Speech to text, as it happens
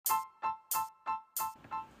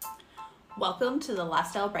Welcome to the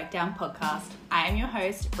Lifestyle Breakdown podcast. I am your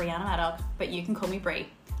host, Brianna Maddock, but you can call me Brie.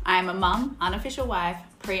 I am a mum, unofficial wife,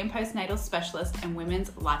 pre- and postnatal specialist, and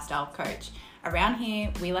women's lifestyle coach. Around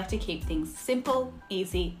here, we like to keep things simple,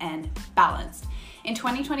 easy, and balanced. In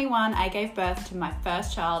 2021, I gave birth to my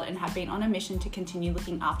first child and have been on a mission to continue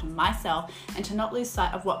looking after myself and to not lose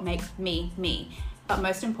sight of what makes me, me. But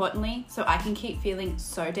most importantly, so I can keep feeling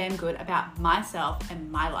so damn good about myself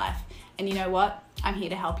and my life. And you know what? I'm here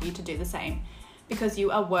to help you to do the same because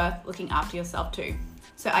you are worth looking after yourself too.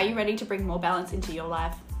 So are you ready to bring more balance into your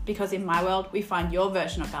life? Because in my world, we find your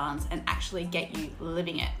version of balance and actually get you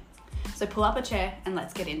living it. So pull up a chair and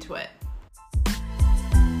let's get into it.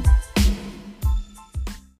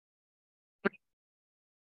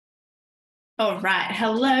 All right.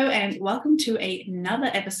 Hello and welcome to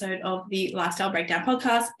another episode of the Lifestyle Breakdown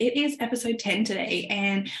podcast. It is episode 10 today,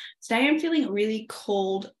 and today I'm feeling really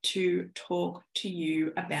called to talk to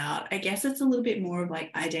you about, I guess it's a little bit more of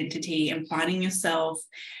like identity and finding yourself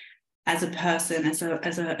as a person,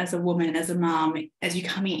 as a woman, as a mom, as you're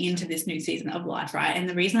coming into this new season of life, right? And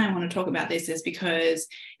the reason I want to talk about this is because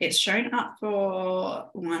it's shown up for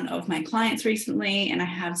one of my clients recently, and I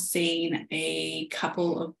have seen a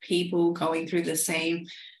couple of people going through the same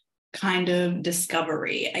kind of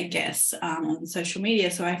discovery, I guess, on social media.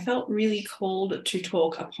 So I felt really called to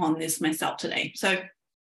talk upon this myself today. So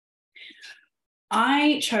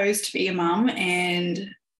I chose to be a mum,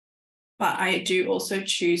 but I do also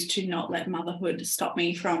choose to not let motherhood stop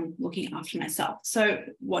me from looking after myself. So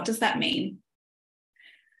what does that mean?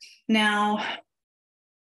 Now,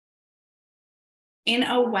 in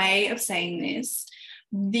a way of saying this,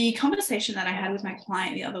 the conversation that I had with my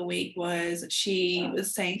client the other week was, she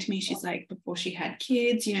was saying to me, she's like, before she had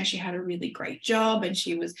kids, you know, she had a really great job and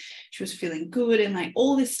she was feeling good and like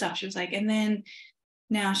all this stuff. She was like, and then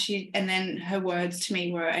her words to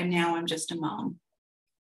me were, and now I'm just a mom.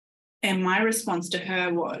 And my response to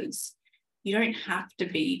her was, you don't have to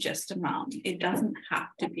be just a mom. It doesn't have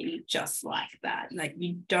to be just like that. Like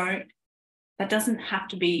that doesn't have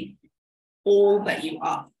to be all that you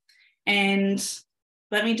are. And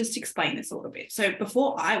let me just explain this a little bit. So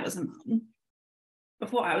before I was a mom,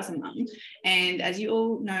 and as you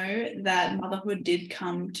all know, that motherhood did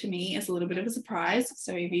come to me as a little bit of a surprise.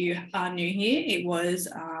 So if you are new here, it was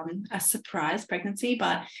a surprise pregnancy,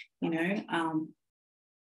 but you know,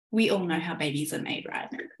 we all know how babies are made, right?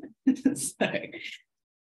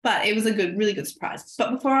 But it was a really good surprise.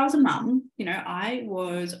 But before I was a mum, you know, I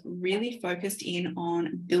was really focused in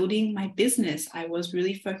on building my business. I was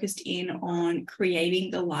really focused in on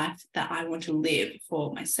creating the life that I want to live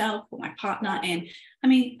for myself, for my partner. And I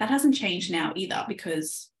mean, that hasn't changed now either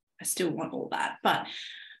because I still want all that. But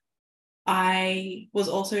I was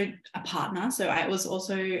also a partner. So I was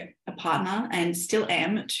also a partner and still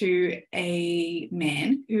am to a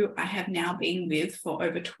man who I have now been with for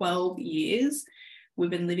over 12 years.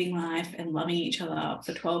 We've been living life and loving each other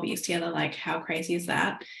for 12 years together. Like, how crazy is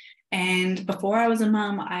that? And before I was a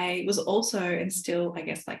mum, I was also, and still, I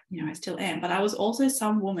guess, like, you know, I still am, but I was also I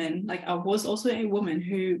was also a woman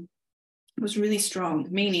who was really strong,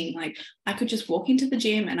 meaning like I could just walk into the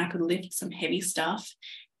gym and I could lift some heavy stuff.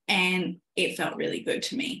 And it felt really good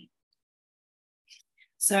to me.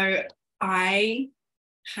 So I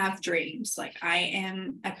have dreams. Like, I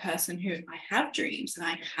am a person who I have dreams and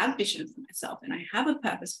I have vision for myself and I have a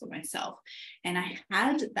purpose for myself. And I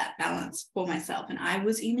had that balance for myself. And I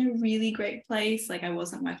was in a really great place. Like, I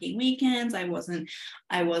wasn't working weekends. I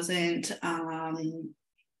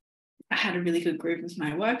had a really good groove with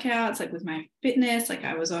my workouts, like with my fitness. Like,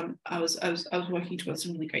 I was working towards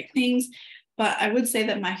some really great things. But I would say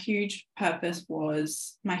that my huge focus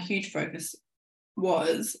was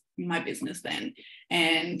my business then.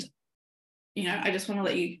 And, you know, I just want to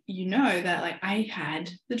let you know that, like, I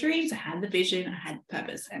had the dreams, I had the vision, I had the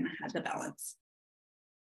purpose, and I had the balance.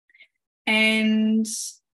 And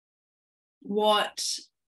what,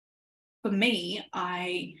 for me,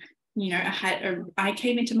 I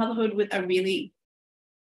came into motherhood with a really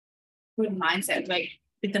good mindset, like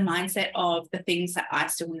with the mindset of the things that I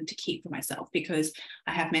still wanted to keep for myself, because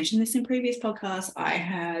I have mentioned this in previous podcasts. I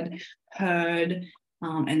had heard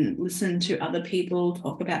and listened to other people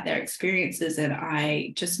talk about their experiences, and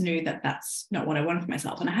I just knew that that's not what I wanted for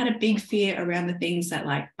myself. And I had a big fear around the things that,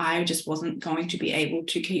 like, I just wasn't going to be able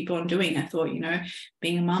to keep on doing. I thought, you know,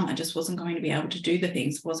 being a mum, I just wasn't going to be able to do the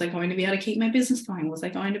things. Was I going to be able to keep my business going? Was I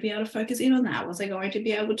going to be able to focus in on that? Was I going to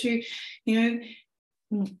be able to, you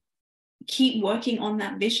know, keep working on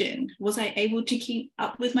that vision? Was I able to keep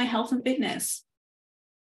up with my health and fitness?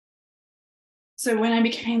 So when I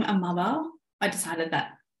became a mother, I decided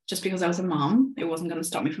that just because I was a mom, it wasn't going to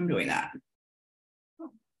stop me from doing that.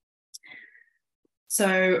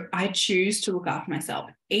 So I choose to look after myself.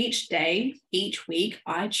 Each day, each week,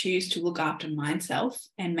 I choose to look after myself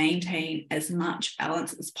and maintain as much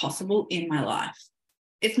balance as possible in my life.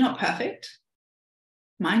 It's not perfect.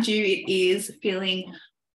 Mind you, it is feeling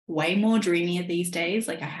way more dreamier these days.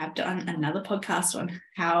 Like I have done another podcast on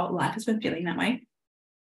how life has been feeling that way.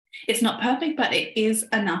 It's not perfect, but it is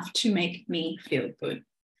enough to make me feel good.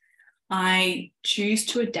 I choose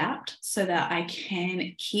to adapt so that I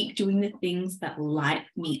can keep doing the things that light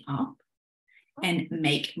me up and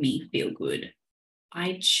make me feel good.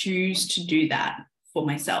 I choose to do that for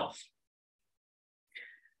myself.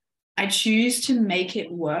 I choose to make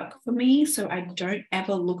it work for me so I don't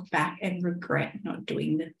ever look back and regret not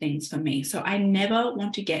doing the things for me. So I never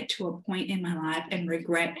want to get to a point in my life and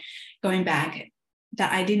regret going back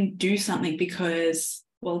that I didn't do something because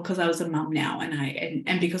I was a mum now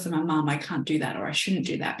and because I'm a mum, I can't do that or I shouldn't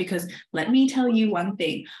do that. Because let me tell you one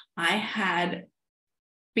thing,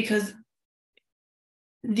 because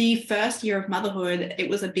the first year of motherhood, it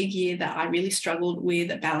was a big year that I really struggled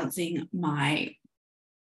with balancing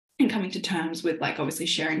and coming to terms with, like, obviously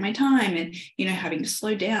sharing my time and, you know, having to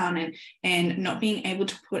slow down and not being able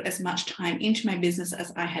to put as much time into my business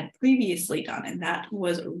as I had previously done. And that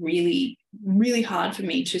was really, really hard for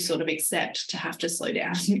me to sort of accept, to have to slow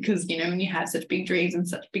down because, you know, when you have such big dreams and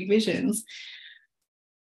such big visions,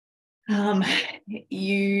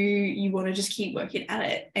 you want to just keep working at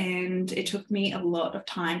it. And it took me a lot of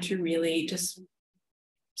time to really just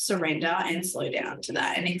surrender and slow down to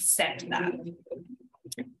that and accept that.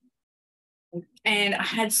 And I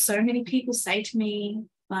had so many people say to me,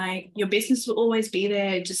 like, your business will always be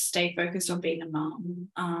there. Just stay focused on being a mum.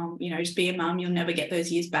 You know, just be a mum. You'll never get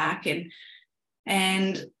those years back.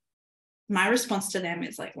 And my response to them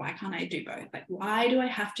is like, why can't I do both? Like, why do I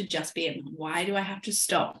have to just be a mum? Why do I have to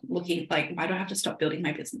stop why do I have to stop building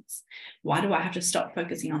my business? Why do I have to stop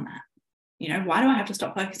focusing on that? You know, why do I have to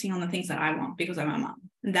stop focusing on the things that I want because I'm a mum?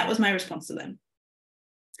 And that was my response to them.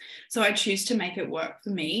 So I choose to make it work for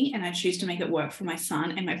me, and I choose to make it work for my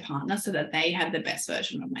son and my partner so that they have the best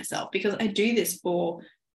version of myself, because I do this for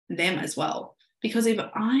them as well. Because if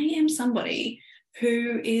I am somebody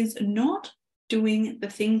who is not doing the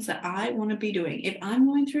things that I want to be doing, if I'm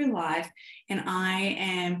going through life and I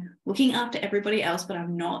am looking after everybody else, but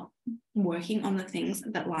I'm not working on the things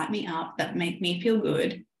that light me up, that make me feel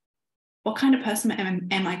good, what kind of person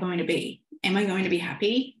am I going to be? Am I going to be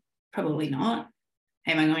happy? Probably not.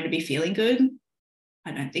 Am I going to be feeling good?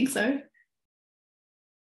 I don't think so.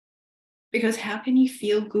 Because how can you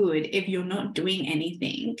feel good if you're not doing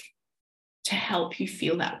anything to help you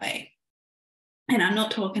feel that way? And I'm not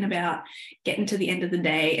talking about getting to the end of the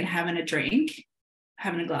day and having a drink,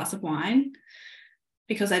 having a glass of wine,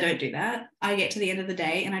 because I don't do that. I get to the end of the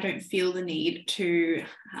day and I don't feel the need to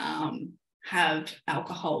have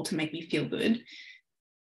alcohol to make me feel good,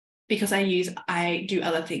 because I do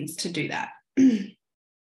other things to do that.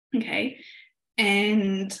 Okay.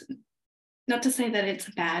 And not to say that it's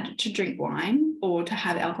bad to drink wine or to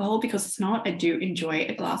have alcohol, because it's not. I do enjoy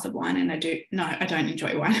a glass of wine, and I don't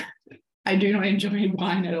enjoy wine. I do not enjoy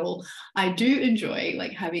wine at all. I do enjoy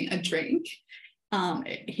like having a drink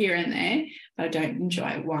here and there, but I don't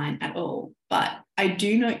enjoy wine at all. But I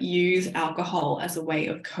do not use alcohol as a way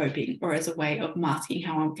of coping or as a way of masking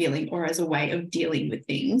how I'm feeling or as a way of dealing with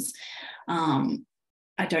things. I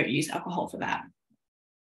don't use alcohol for that,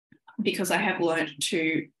 because I have learned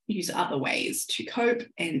to use other ways to cope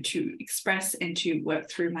and to express and to work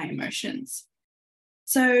through my emotions.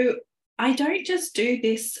 So I don't just do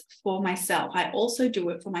this for myself. I also do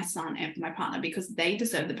it for my son and for my partner, because they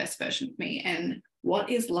deserve the best version of me. And what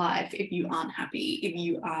is life if you aren't happy, if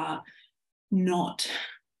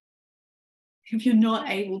you're not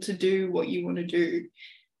able to do what you want to do?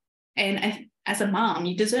 And as a mom,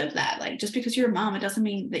 you deserve that. Like, just because you're a mom, it doesn't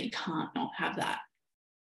mean that you can't not have that.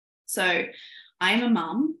 So I am a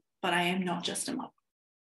mum, but I am not just a mum.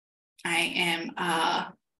 I am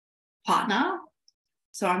a partner.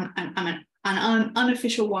 So I'm an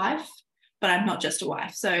unofficial wife, but I'm not just a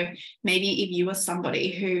wife. So maybe if you are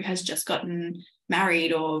somebody who has just gotten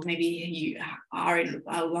married, or maybe you are in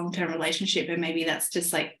a long-term relationship, and maybe that's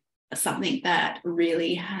just like something that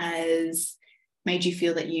really has made you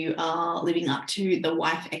feel that you are living up to the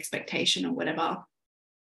wife expectation or whatever.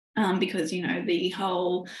 Because, you know, the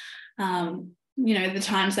whole, you know, the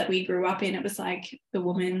times that we grew up in, it was like the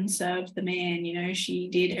woman served the man, you know, she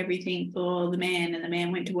did everything for the man and the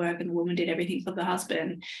man went to work and the woman did everything for the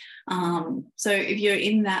husband. So if you're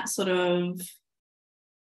in that sort of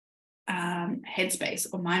headspace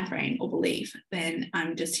or mind frame or belief, then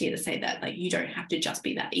I'm just here to say that, like, you don't have to just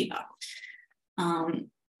be that either.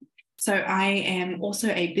 So I am also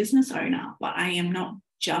a business owner, but I am not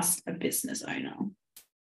just a business owner.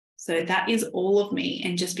 So that is all of me.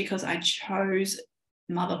 And just because I chose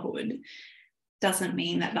motherhood doesn't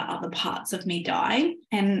mean that the other parts of me die.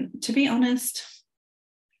 And to be honest,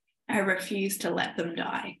 I refuse to let them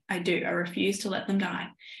die. I do. I refuse to let them die.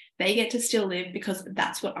 They get to still live because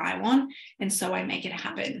that's what I want. And so I make it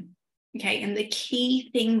happen. Okay. And the key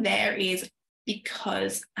thing there is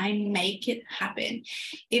because I make it happen.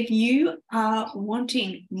 If you are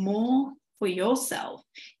wanting more for yourself,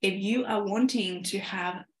 if you are wanting to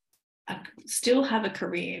still have a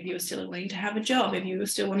career, if you're still wanting to have a job, if you are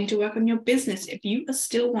still wanting to work on your business, if you are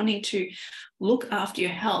still wanting to look after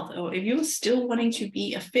your health, or if you're still wanting to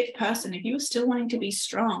be a fit person, if you're still wanting to be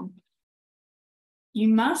strong, you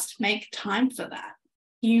must make time for that.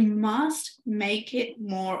 You must make it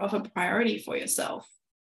more of a priority for yourself.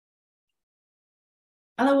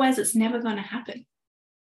 Otherwise, it's never going to happen.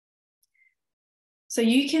 So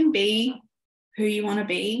you can be who you want to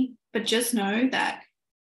be, but just know that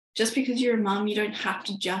just because you're a mum, you don't have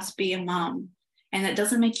to just be a mum. And that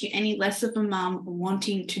doesn't make you any less of a mum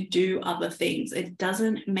wanting to do other things. It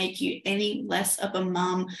doesn't make you any less of a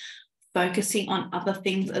mum focusing on other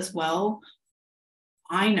things as well.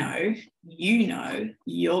 I know, you know,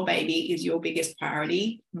 your baby is your biggest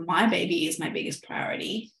priority. My baby is my biggest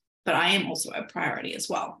priority, but I am also a priority as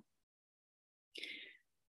well.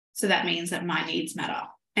 So that means that my needs matter.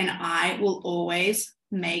 And I will always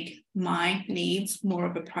make my needs more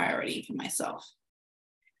of a priority for myself.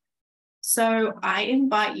 So I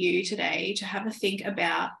invite you today to have a think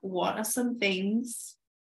about what are some things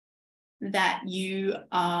that you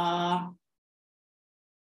are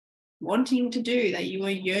wanting to do, that you are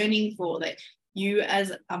yearning for, that you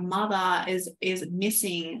as a mother is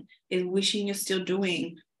missing, is wishing you're still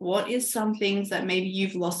doing. What is some things that maybe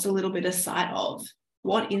you've lost a little bit of sight of?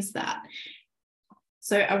 What is that?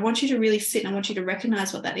 So I want you to really sit and I want you to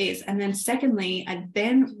recognize what that is. And then secondly, I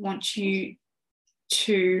then want you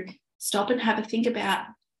to stop and have a think about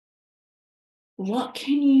what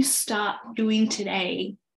can you start doing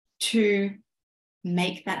today to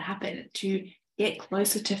make that happen, to get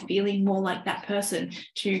closer to feeling more like that person,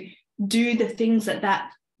 to do the things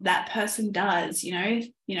that person does, you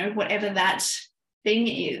know, whatever that thing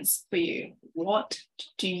is for you. What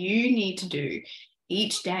do you need to do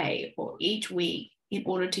each day or each week in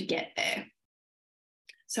order to get there?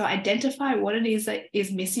 So identify what it is that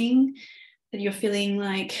is missing, that you're feeling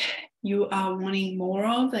like you are wanting more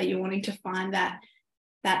of, that you're wanting to find that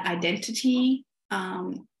identity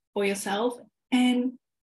for yourself, and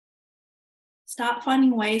start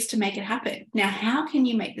finding ways to make it happen. Now, how can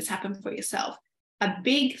you make this happen for yourself? A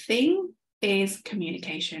big thing is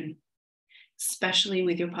communication, especially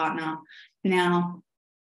with your partner. Now,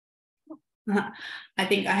 I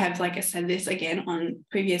think I have, like I said this again on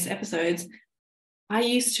previous episodes, I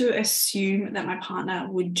used to assume that my partner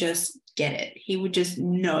would just get it. He would just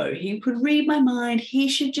know. He could read my mind. He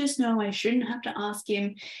should just know. I shouldn't have to ask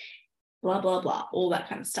him, blah, blah, blah, all that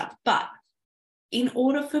kind of stuff. But in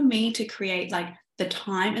order for me to create like the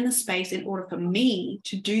time and the space, in order for me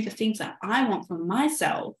to do the things that I want for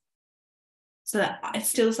myself, so that it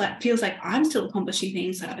still feels like I'm still accomplishing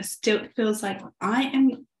things, that it still feels like I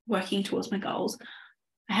am working towards my goals,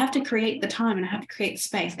 I have to create the time and I have to create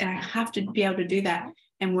space, and I have to be able to do that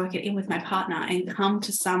and work it in with my partner and come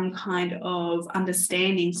to some kind of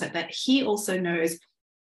understanding so that he also knows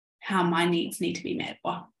how my needs need to be met,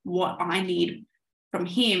 or what I need from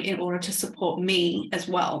him in order to support me as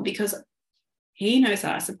well, because he knows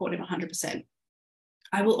that I support him 100%.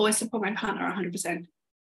 I will always support my partner 100%,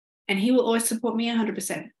 and he will always support me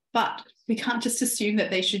 100%. But we can't just assume that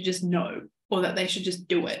they should just know or that they should just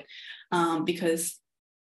do it, because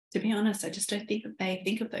to be honest, I just don't think that they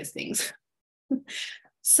think of those things.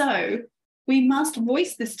 So we must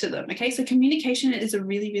voice this to them. Okay, so communication is a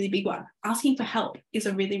really, really big one. Asking for help is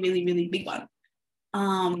a really, really, really big one.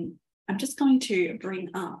 I'm just going to bring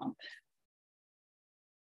up,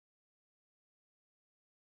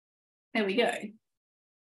 there we go.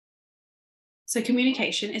 So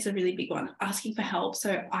communication is a really big one. Asking for help.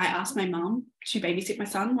 So I ask my mum to babysit my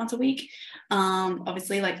son once a week.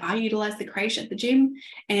 Obviously, like I utilize the crèche at the gym,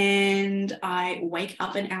 and I wake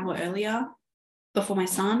up an hour earlier before my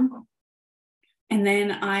son. And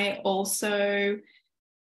then I also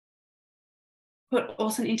put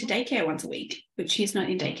Orson into daycare once a week, which he's not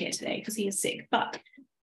in daycare today because he is sick. But,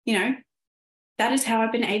 you know, that is how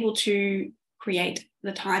I've been able to create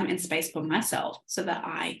the time and space for myself so that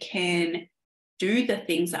I can do the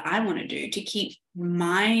things that I want to do to keep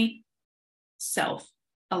myself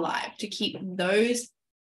alive, to keep those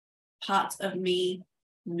parts of me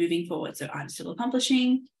moving forward. So I'm still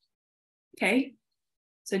accomplishing. Okay.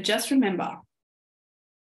 So just remember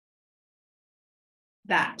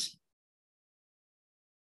that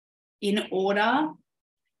in order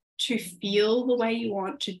to feel the way you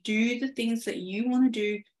want, to do the things that you want to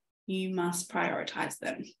do, you must prioritize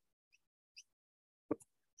them.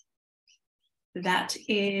 That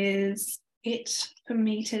is it for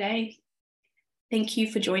me today. Thank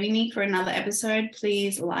you for joining me for another episode.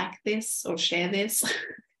 Please like this or share this.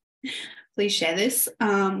 Please share this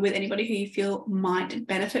with anybody who you feel might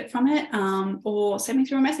benefit from it, or send me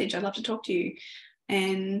through a message. I'd love to talk to you.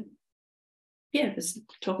 And yeah, just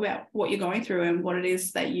talk about what you're going through and what it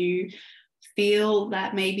is that you feel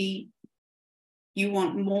that maybe you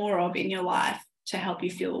want more of in your life to help you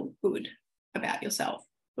feel good about yourself,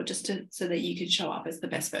 or just so that you can show up as the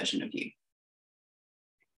best version of you.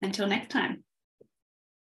 Until next time.